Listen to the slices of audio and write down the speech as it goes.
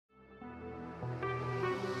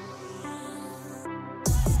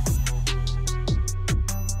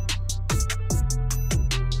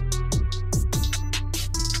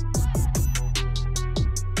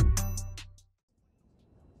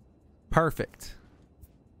Perfect.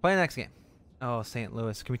 Play the next game. Oh, St.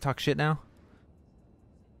 Louis. Can we talk shit now?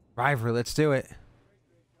 Rivalry. Let's do it.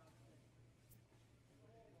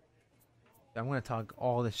 I'm going to talk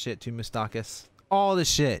all this shit to Mustakis. All this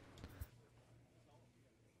shit.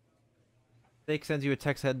 Fake sends you a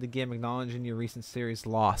text ahead of the game acknowledging your recent series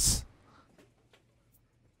loss.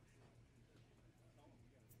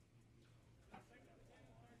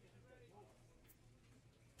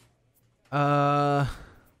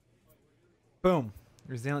 Boom.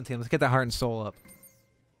 Resilient team. Let's get that heart and soul up.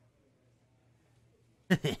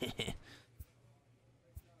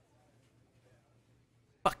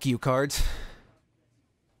 Fuck you, cards.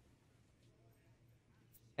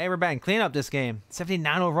 Hey, we're back. Clean up this game.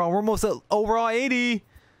 79 overall. We're almost at overall 80.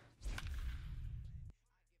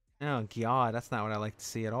 Oh, God. That's not what I like to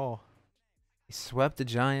see at all. He swept the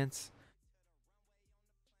Giants.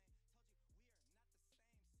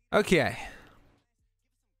 Okay.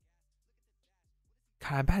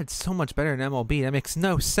 God, I bet it's so much better in MLB. That makes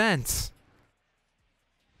no sense.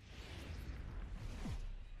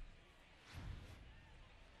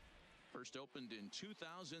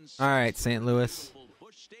 All right, St. Louis.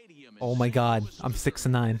 Oh my God, I'm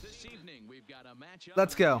 6-9.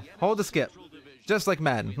 Let's go. Hold the skip, just like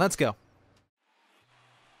Madden. Let's go.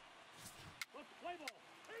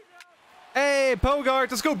 Hey,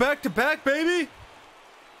 Bogart, let's go back to back, baby.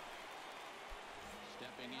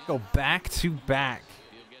 Go back to back.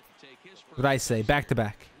 What did I say? Back to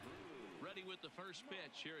back.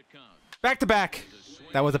 Back to back.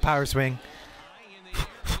 That was a power swing.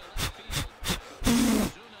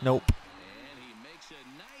 Nope.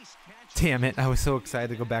 Damn it. I was so excited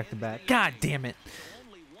to go back to back. God damn it.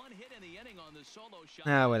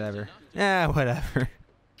 Ah, whatever. Ah, whatever.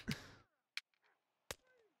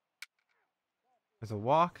 There's a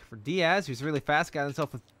walk for Diaz, who's really fast. Got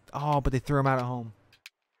himself with... Oh, but they threw him out at home.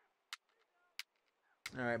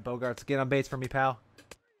 All right, Bogarts, get on base for me, pal.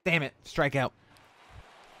 Damn it. Strikeout.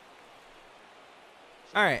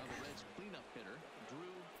 All right.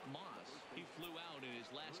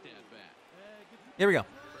 Here we go.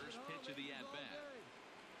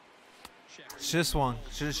 Should have swung.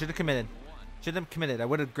 Should have committed. Should have committed. I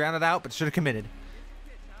would have grounded out, but should have committed.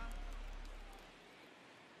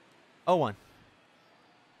 0-1.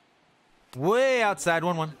 Way outside.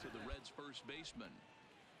 1-1.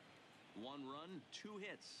 One run, 2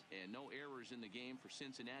 hits, and no errors in the game for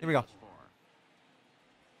Cincinnati. Here we go.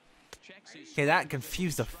 Okay, that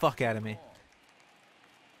confused the fuck out of me.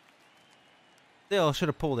 Still, should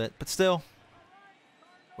have pulled it, but still.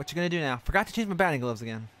 What you gonna do now? Forgot to change my batting gloves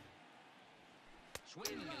again.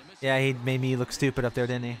 Yeah, he made me look stupid up there,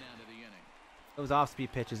 didn't he? Those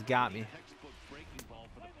off-speed pitches got me.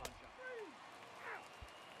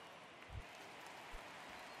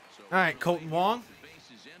 All right, Colton Wong.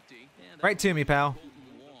 Right to me, pal.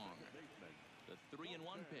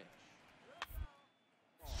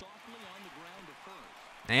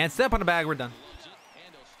 And step on the bag. We're done.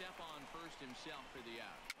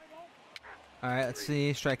 All right, let's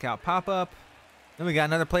see. Strikeout pop-up. Then we got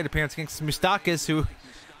another plate appearance against Mustakis, who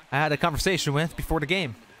I had a conversation with before the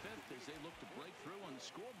game.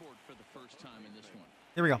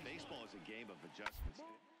 Here we go.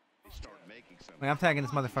 Wait, I'm tagging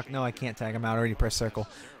this motherfucker. No, I can't tag him out. I already pressed circle.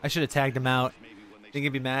 I should have tagged him out. Think he'd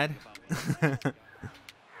be mad?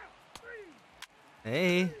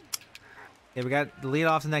 Hey. Okay, we got the lead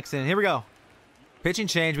off the next inning. Here we go. Pitching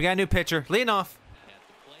change. We got a new pitcher. Leading off.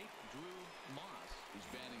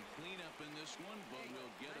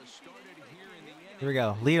 Here we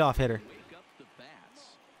go. Lead off hitter.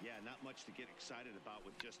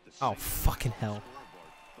 Oh, fucking hell.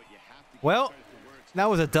 Well, that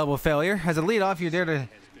was a double failure. As a leadoff, you're there to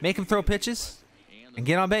make him throw pitches and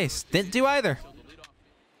get on base. Didn't do either.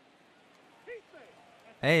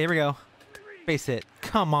 Hey, here we go. Base hit.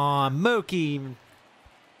 Come on, Mookie.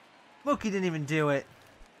 Mookie didn't even do it.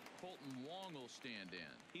 Colton Wong will stand in.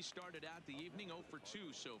 He started out the evening 0 for 2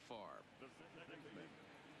 so far.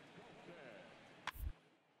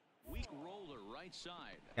 Weak roller right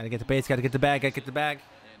side. Gotta get the base, gotta get the bag, gotta get the bag.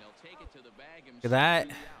 And he'll take it to the bag himself. Look at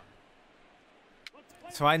that.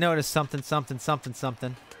 So I noticed something.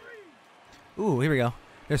 Ooh, here we go.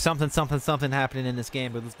 There's something happening in this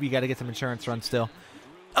game, but we gotta get some insurance runs still.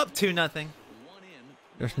 Up 2-0.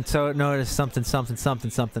 So notice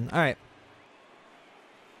something. All right.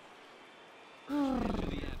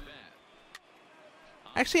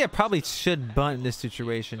 Actually, I probably should bunt in this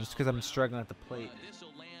situation just because I'm struggling at the plate.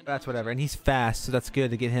 That's whatever. And he's fast, so that's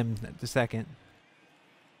good to get him the second.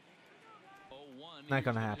 Not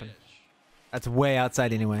gonna happen. That's way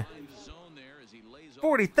outside anyway.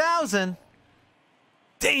 40,000.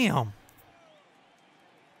 Damn.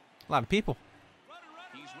 A lot of people.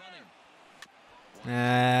 He's running.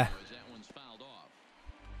 Nah. As that one's fouled off.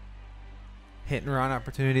 Hit and run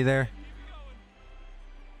opportunity there.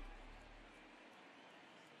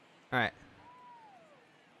 All right.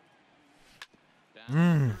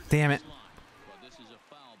 Damn it. But this is a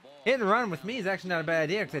foul ball. Hit and run with me is actually not a bad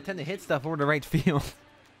idea because I tend to hit stuff over the right field.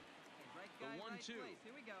 The 1-2.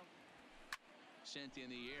 Sent in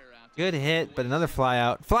the air out to Good hit, but another fly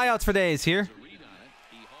out. Flyouts for days here. the read on it.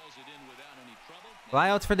 He hauls it in without any trouble.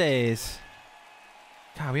 Flyouts for days.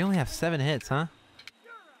 God, we only have 7 hits, huh?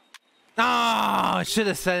 Oh, I should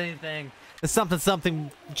have said anything. The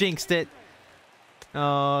something jinxed it.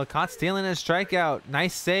 Oh, caught stealing a strikeout.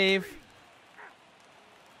 Nice save.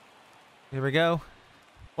 Here we go.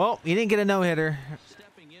 Well, he didn't get a no-hitter.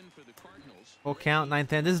 Stepping in for the Cardinals. Full count,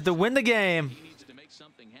 9th inning. This is to win the game. He needs to make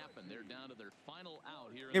something happen. They're down to their final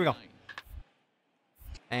out here. Here we go. in the ninth.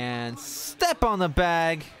 And step on the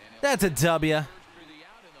bag. That's a W. For the out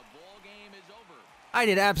and the ball game is over. I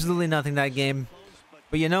did absolutely nothing that game.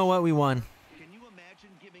 But you know what? We won. Can you imagine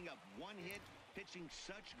giving up one hit, pitching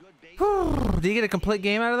such good base? Did he get a complete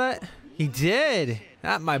game out of that? He did.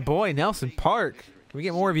 Not my boy, Nelson Park. Can we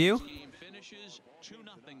get more of you? Game finishes 2-0.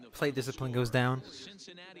 The Plate discipline goes down.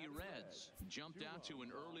 Cincinnati Reds jumped out to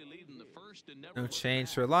an early lead in the first and never No looked change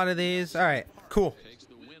back. for a lot of these. All right, cool. Takes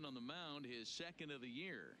the win on the mound, his second of the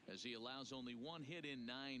year, as he allows only 1 hit in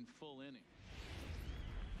 9 full innings.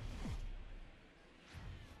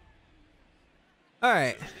 All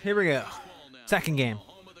right, here we go. Second game.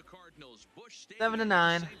 Home of the Cardinals, Busch Stadium,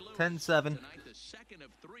 7-9, St. Louis. 10-7. Tonight, the second of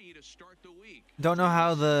 3 to start the week. Don't know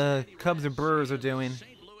how the Cubs or Brewers are doing.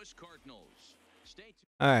 St. Louis Cardinals. Stay tuned.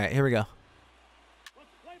 All right, here we go.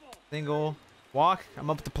 Single, walk.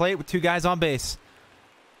 I'm up at the plate with 2 guys on base.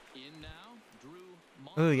 In now, Drew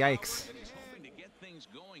Ooh, Monroe, yikes. and he's hoping to get things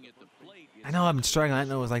going at the plate in I know I've been struggling. I didn't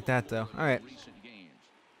know it was like that, though. All right. recent games.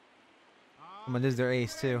 I'm going to lose their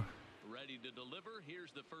ace, too. Ready to deliver.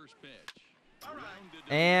 Here's the first pitch.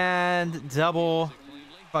 And double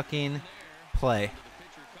fucking play. The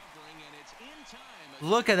pitcher covering, and it's in time.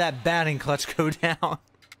 Look at that batting clutch go down.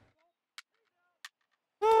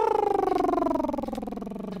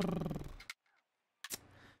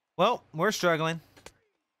 Well, we're struggling.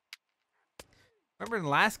 Remember in the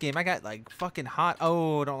last game, I got like fucking hot.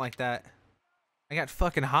 Oh, don't like that. I got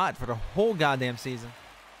fucking hot for the whole goddamn season.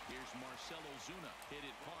 Here's Marcelo Zuna. Hit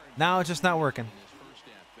it hard. Now it's just not working. in his first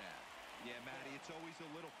at-bat. Yeah, Matty, it's always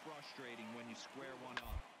a little frustrating when you square one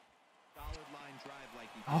up. Solid line drive like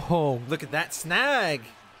he did. Oh, look at that snag.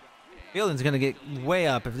 Fielding's going to get way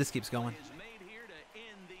up if this keeps going. Is made here to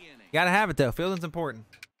end the inning. Gotta have it, though. Fielding's important.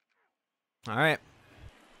 All right.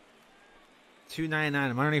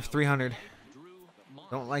 299. I'm underneath 300. Drew Monroe,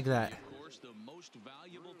 Don't like that. of course, the most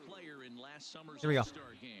valuable player in last summer's Here we go. All-Star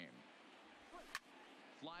game.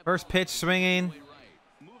 Fly First ball pitch swinging. way right.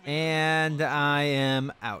 Moving And I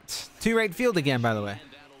am out. 2 right field again, by the way.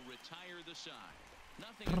 and that'll retire the side.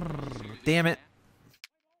 Nothing. Damn it.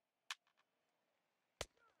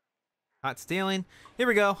 Hot stealing. Here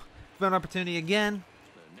we go. Phone opportunity again.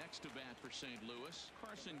 The next to bat for St. Louis,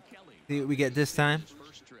 Carson Kelly. See what we get this time. His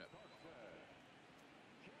first trip.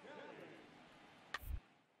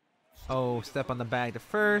 Oh, step on the bag to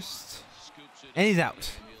first. Scoops it And he's in, out.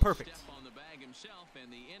 and he'll Perfect. step on the bag himself,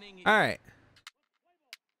 and the inning All right.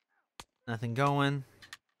 Nothing going.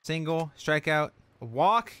 Single. Strikeout. A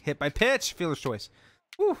walk. Hit by pitch. Fielder's choice.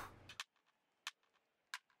 Whew.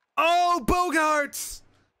 Oh, Bogarts!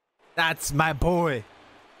 That's my boy.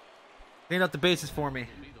 Clean up the bases for me.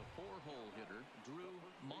 will be the 4-hole hitter, Drew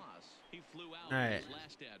Moss. He flew out All in right. his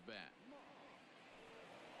last at-bat.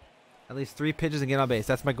 At least 3 pitches and get on base.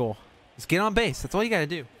 That's my goal. Just get on base. That's all you got to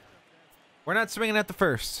do. We're not swinging at the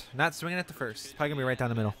first. Not swinging at the first. Probably going to be right down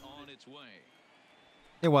the middle. On its way.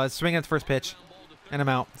 It was. Swinging at the first pitch. And I'm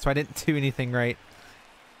out. So I didn't do anything right.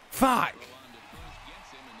 Fuck! On to first,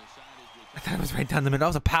 gets him, and the side is I with thought it was right down the middle. That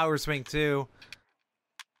was a power swing, too.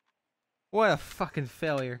 What a fucking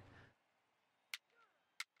failure.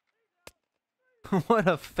 What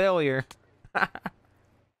a failure.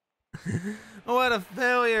 What a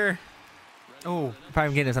failure. Oh, if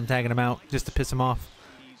I'm getting this, I'm tagging him out just to piss him off.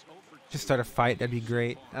 He's 0 for 2. Just start a fight. That'd be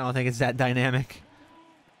great. I don't think it's that dynamic.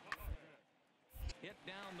 Hit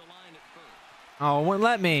down the line at first. Oh, it wouldn't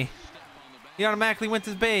let me. Step on the bag. He automatically went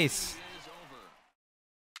to base. It is over.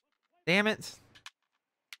 Damn it.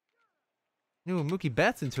 Ooh, Mookie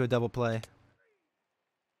Betts into a double play.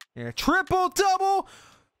 Yeah, triple double.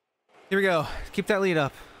 Here we go. Keep that lead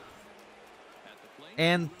up. At the plate,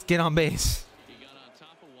 And get on base. he got on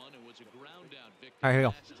top of one and was a ground out victory All right, here we go.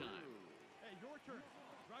 last time.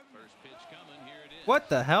 First pitch coming, here it is. What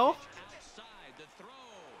the hell?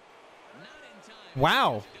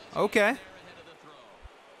 Wow. Okay.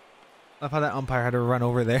 Love how that umpire had to run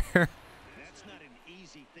over there. That's not an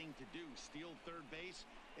easy thing to do, steal third base,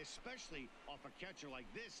 especially off a catcher like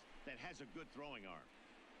this that has a good throwing arm.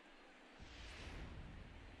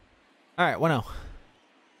 All right, 1-0. Hey,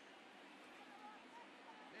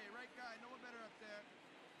 right guy, no one better up there.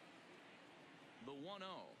 The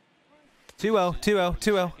 1-0. 2-0, 2-0,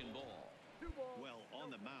 2-0. Second ball. Well,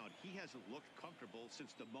 on the mound, he hasn't looked comfortable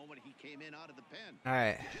since the moment he came in out of the pen. All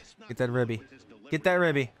right. Just not Get that ribby. with his delivery. Get that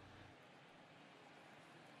ribby.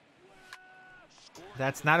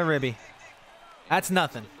 That's not a ribby. That's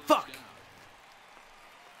nothing. Fuck.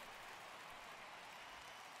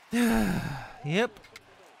 Yep.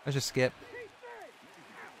 Let's just skip.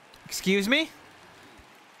 Excuse me?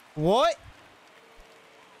 What?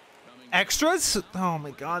 Extras? Oh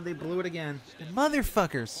my god, they blew it again.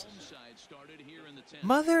 Motherfuckers.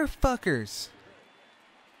 Motherfuckers.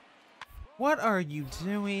 What are you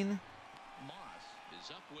doing?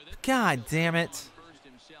 God damn it.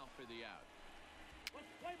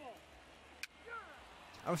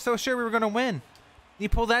 I was so sure we were going to win. You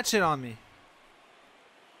pulled that shit on me.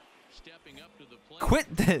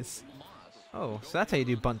 Quit this. Oh, so that's how you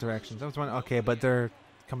do bunt directions. I was wondering, okay, but they're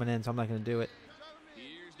coming in, so I'm not going to do it.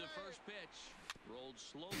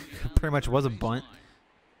 Pretty much was a bunt.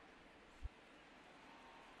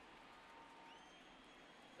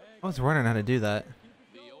 I was wondering how to do that.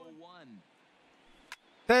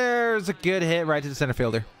 There's a good hit right to the center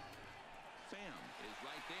fielder.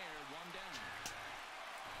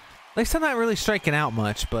 At least I'm not really striking out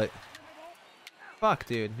much, but fuck,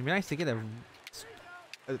 dude. It'd be nice to get a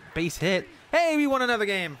base hit. Hey, we won another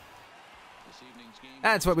game.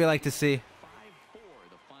 That's what we like to see.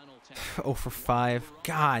 0 for 5.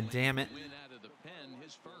 God damn it.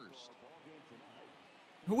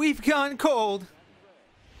 We've gone cold.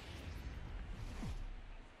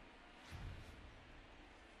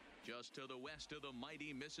 Just to the west of the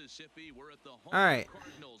mighty Mississippi, we're at the home All right.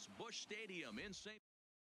 Cardinals Busch Stadium in St.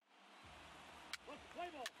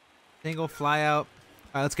 Single fly out. All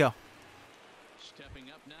right, let's go. Stepping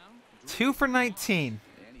up now. 2 for 19.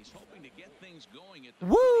 And he's hoping to get things going at the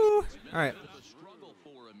Woo! All right.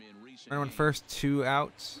 Running first, 2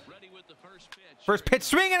 outs. Ready with the first pitch. First pitch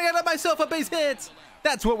swing, and I got myself a base hit.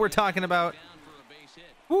 That's what we're talking about. Down for a base hit.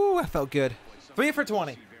 Woo, I felt good. 3 for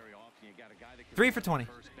 20. Very often you got a guy that can 3 for 20.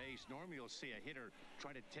 first base. Normally you'll see a hitter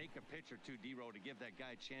try to take a pitch or two, D-Row, to give that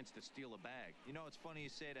guy a chance to steal a bag. You know, it's funny you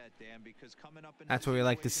say that, Dan, because coming up in That's what we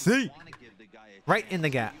like to situations, see. you wanna give the guy a Right chance in the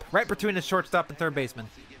gap. Right between the shortstop and third baseman.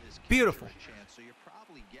 to give his Beautiful. catcher a chance, so you're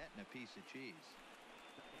probably getting a piece of cheese.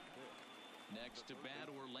 Next to bat,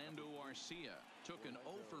 Orlando Arcia took an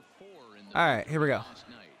 0 for 4 in the All right, here we go. last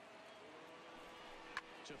night.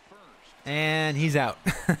 To first. And he's out.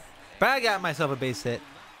 But I got myself a base hit.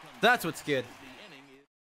 That's what's good.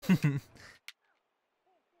 The inning is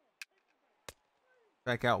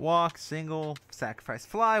Strikeout, walk, single, sacrifice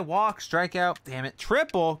fly, walk, strikeout, damn it,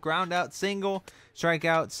 triple, ground out, single,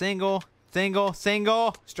 strikeout, single, single,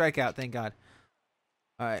 single, strikeout, thank God.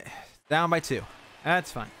 All right, down by 2.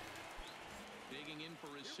 That's fine. digging in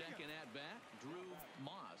for his second at-bat, Drew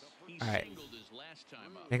Moss. He All right. singled his last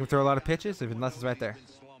time up. Make him throw a lot of pitches, even less is right there. Been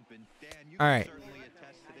slumping. Dan, you All can right. certainly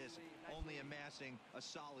attest to this, only amassing a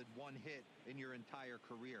solid 1 hit in your entire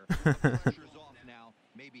career. The pressure's off now.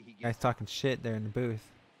 Maybe he Guys gets talking shit there in the booth.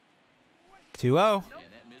 2-0. And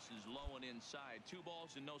that misses low and inside. 2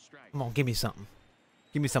 balls and no strikes. Come on, give me something.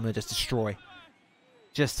 Give me something to just destroy.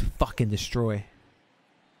 Just fucking destroy.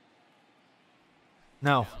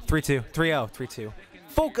 No, 3-2, 3-0,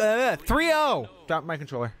 3-2. 3-0. Drop my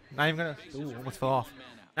controller. Not even gonna. Ooh, almost fell off.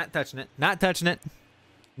 Not touching it. Not touching it.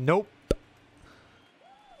 Nope.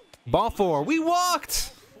 Ball 4. We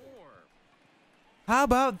walked. How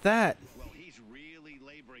about that? well, he's really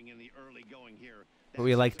laboring in the early going here. What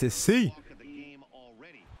we like to see. Walk of the game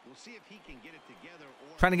already. We'll see if he can get it together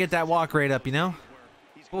or Trying to get that walk rate up, you know?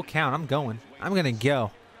 Full count. I'm going. I'm gonna go.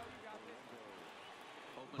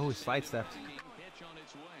 Oh, he slide stepped. Pitch on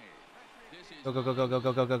its way. This is Go, go, go, go, go,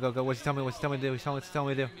 go, go, go, go, go. What's he telling me? What's he telling me to do? He's telling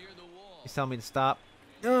me to do. near the wall. He's telling me to stop.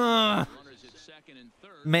 Ugh. Runners at second and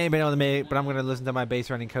third. Maybe not maybe, but I'm gonna listen to my base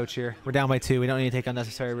running coach here. We're down by 2. We don't need to take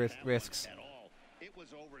unnecessary risks. at all. It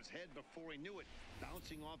was over his head before he knew it,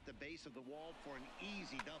 bouncing off the base of the wall for an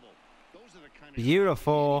easy double. Those are the kind of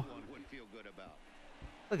Beautiful. shots anyone would feel good about.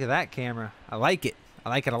 Look at that camera. I like it. I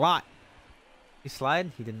like it a lot. He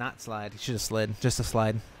slide? He did not slide. He should have slid. Just a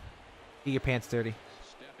slide. Get your pants dirty.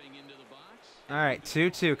 Stepping into the box. All right,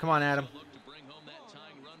 2-2. Come on, Adam. Look to bring home that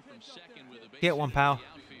tying run from second with a base Get one, hit in pal. the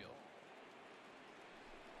outfield.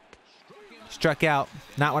 Struck him Struck out.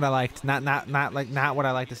 Not what I liked. Not what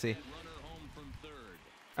I like to see.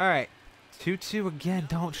 All right. 2-2 again.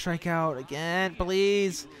 Don't strike out again,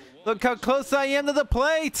 please. Look how close I am to the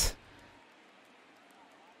plate.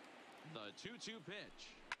 The 2-2 pitch.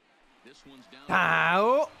 This one's down.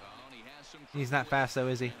 Ow. He's not fast though,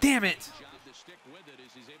 is he? Damn it.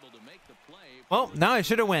 Well, now I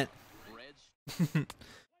should have went.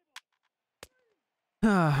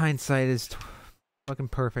 Hindsight is fucking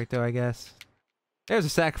perfect though, I guess. There's a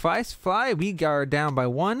sacrifice fly. We are down by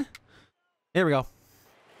 1. Here we go.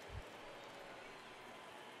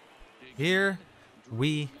 Here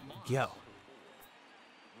we go.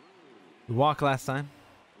 We walked last time.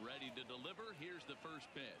 Ready to deliver. Here's the first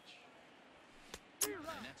pitch.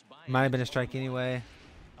 Might have been a strike anyway.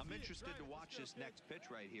 I'm interested to watch this next pitch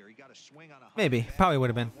right here. He got a swing on a Maybe. Probably would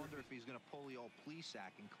have been. I wonder if he's going to pull the old plea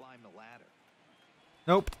sack and climb the ladder.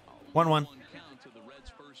 Nope. 1-1. Count to the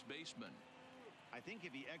Reds' first baseman. I think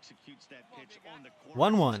if he executes that pitch on the court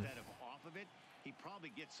 1-1. instead of off of it, he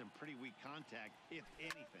probably gets some pretty weak contact, if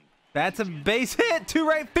anything. That's a base hit to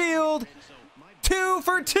right field. 2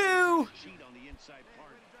 for 2. Cheat on the inside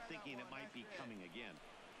part, thinking it might be coming again.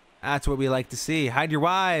 That's what we like to see. Hide your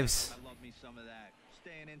wives. I love me some of that.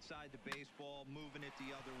 Staying inside the baseball, moving it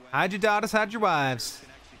the other way. Hide your daughters, hide your wives. Can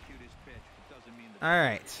execute his pitch, but doesn't mean the All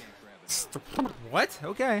right. can't grab it. What?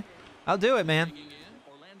 Okay. I'll do it, man.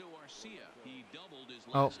 Orlando Arcia. He doubled his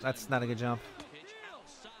Oh, last that's time. not a good jump. Pitch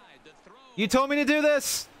outside the throw. You told me to do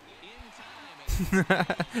this. In time.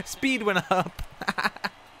 Speed went up. Well,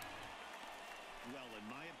 in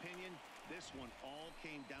my opinion, this one all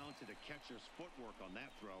came down to the catcher's footwork on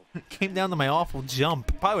that throw. Came down to my awful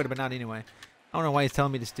jump. Probably would have been out anyway. I don't know why he's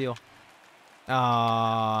telling me to steal.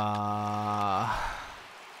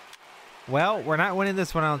 Well, we're not winning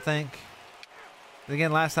this one, I don't think.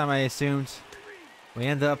 Again, last time I assumed we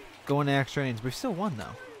end up going to extra innings. We still won,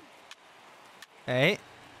 though. Hey.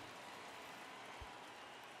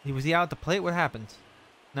 Was he out at the plate? What happened?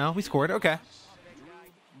 No, we scored. Okay.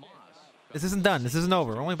 This isn't done. This isn't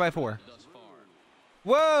over. We're only by 4.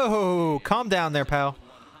 Whoa! Calm down there, pal.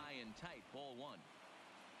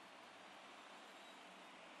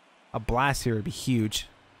 A blast here would be huge.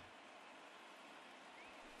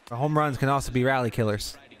 The home runs can also be rally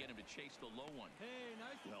killers.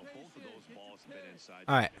 Well, both of those balls have been inside.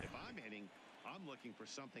 All right. If I'm hitting, I'm looking for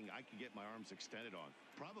something I can get my arms extended on.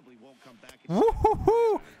 Probably won't come back.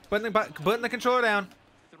 Woo-hoo-hoo! Putting the controller down.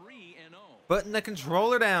 3-0. Putting the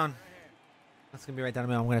controller down. That's going to be right down the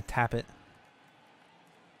middle. I'm going to tap it.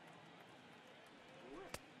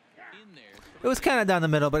 In there. It was kind of down the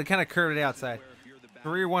middle, but it kind of curved it outside.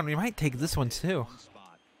 3-1. We might take this one, too.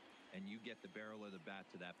 Spot, and you get the barrel of the bat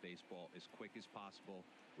to that baseball as quick as possible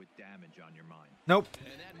with damage on your mind. Nope.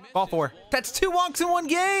 Ball 4. That's 2 walks in 1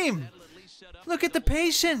 game. Look at the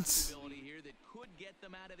patience.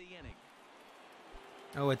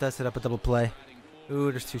 Oh, it does set up a double play. Ooh,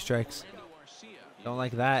 there's 2 strikes. Don't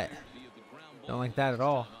like that. Don't like that at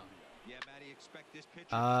all. Yeah, Matty, expect this pitch.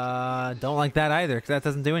 Don't like that either, because that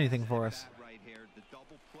doesn't do anything for us. Right here, the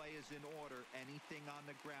double play is in order. Anything on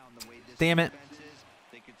the ground, the way this Damn it. defense is,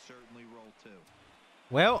 they could certainly roll too.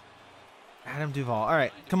 Well, Adam Duvall. All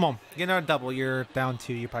right, come on. Get another double. You're down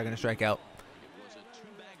 2. You're probably going to strike out.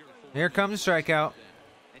 Here comes the strikeout.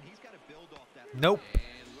 And he's got to build off that. Nope.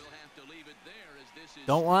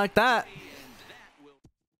 Don't like that.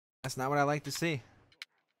 That's not what I like to see.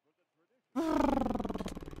 An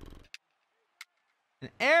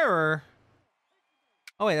error?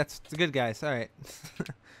 Oh, wait, that's the good guys. All right.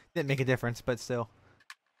 Didn't make a difference, but still.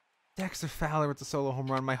 Dexter Fowler with the solo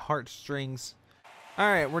home run. My heartstrings. All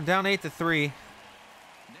right, we're down 8-3.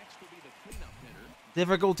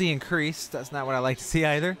 Difficulty increased. That's not what I like to see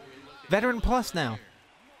either. Veteran plus now.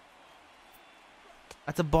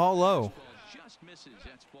 That's a ball low. Just misses.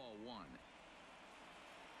 That's ball 1.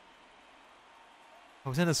 I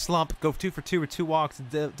was in a slump. Go 2 for 2 with 2 walks.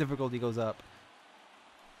 Difficulty goes up.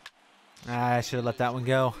 I should have let that one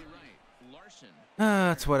go.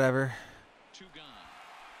 It's whatever. 2 gone.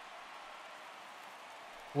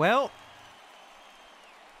 Well,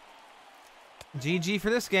 GG for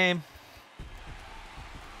this game.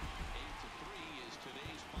 8-3 is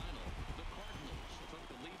today's final. The Cardinals took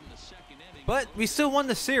the lead in the second inning. But we still won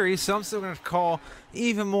the series, so I'm still going to call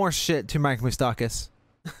even more shit to Mike Moustakas.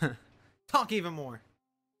 Talk even more.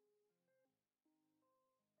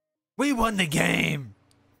 We won the game.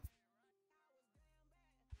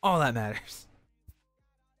 All that matters.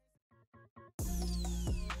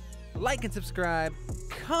 Like and subscribe.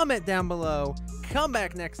 Comment down below. Come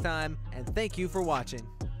back next time. And thank you for watching.